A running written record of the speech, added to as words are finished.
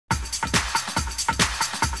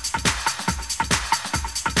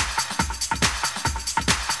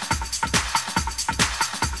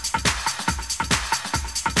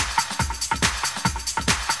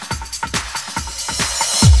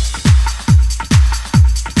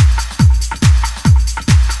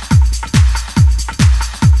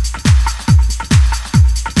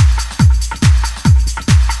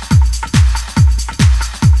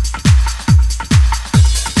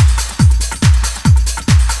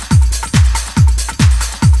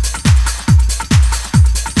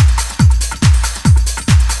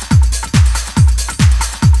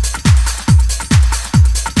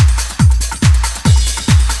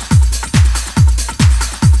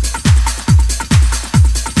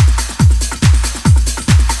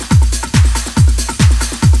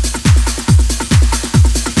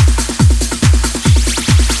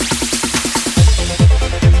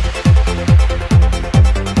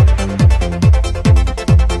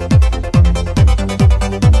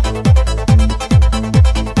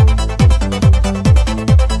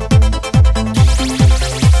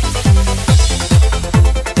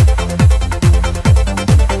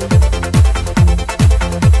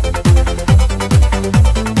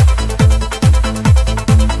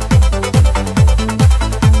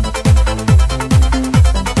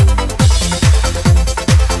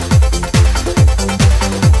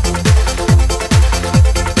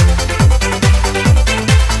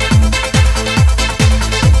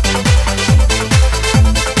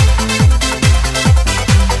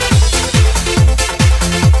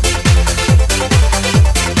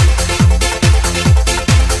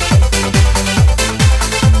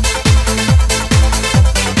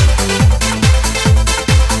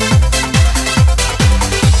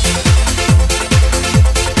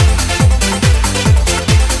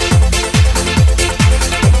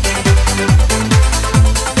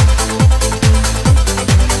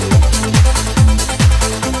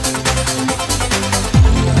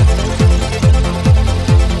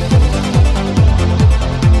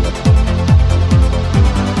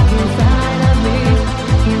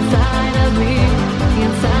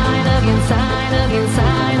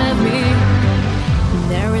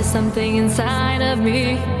something inside of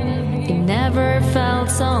me. It never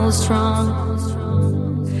felt so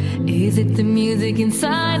strong. Is it the music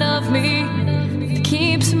inside of me that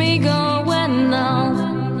keeps me going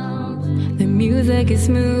on? The music is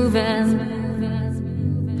moving.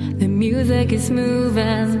 The music is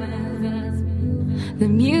moving. The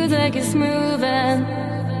music is moving.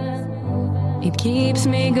 It keeps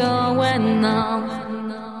me going on.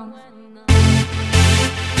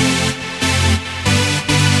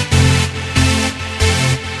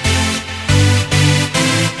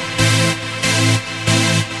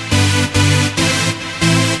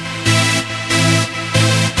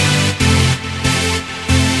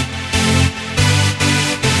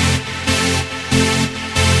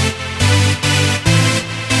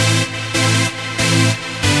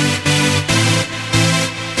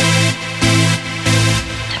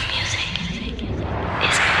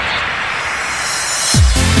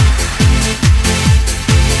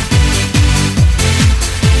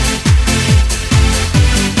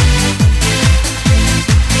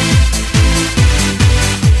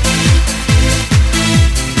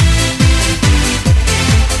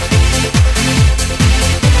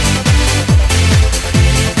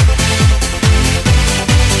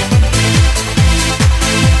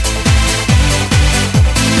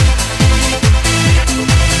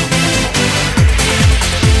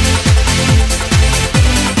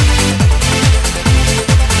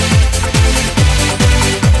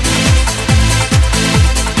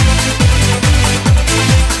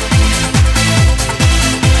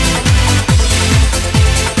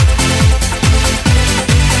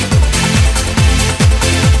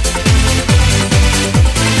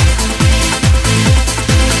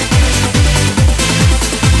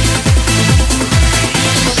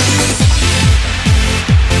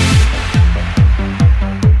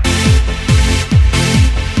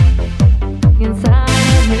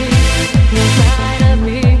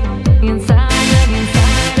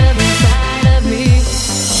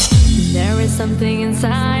 Something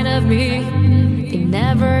inside of me, it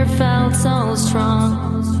never felt so strong.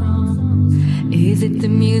 Is it the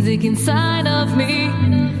music inside of me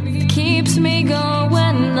that keeps me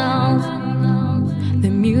going on? The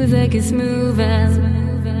music is moving.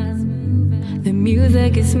 The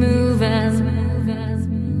music is moving.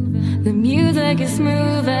 The music is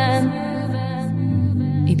moving.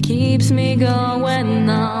 It keeps me going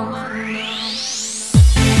on.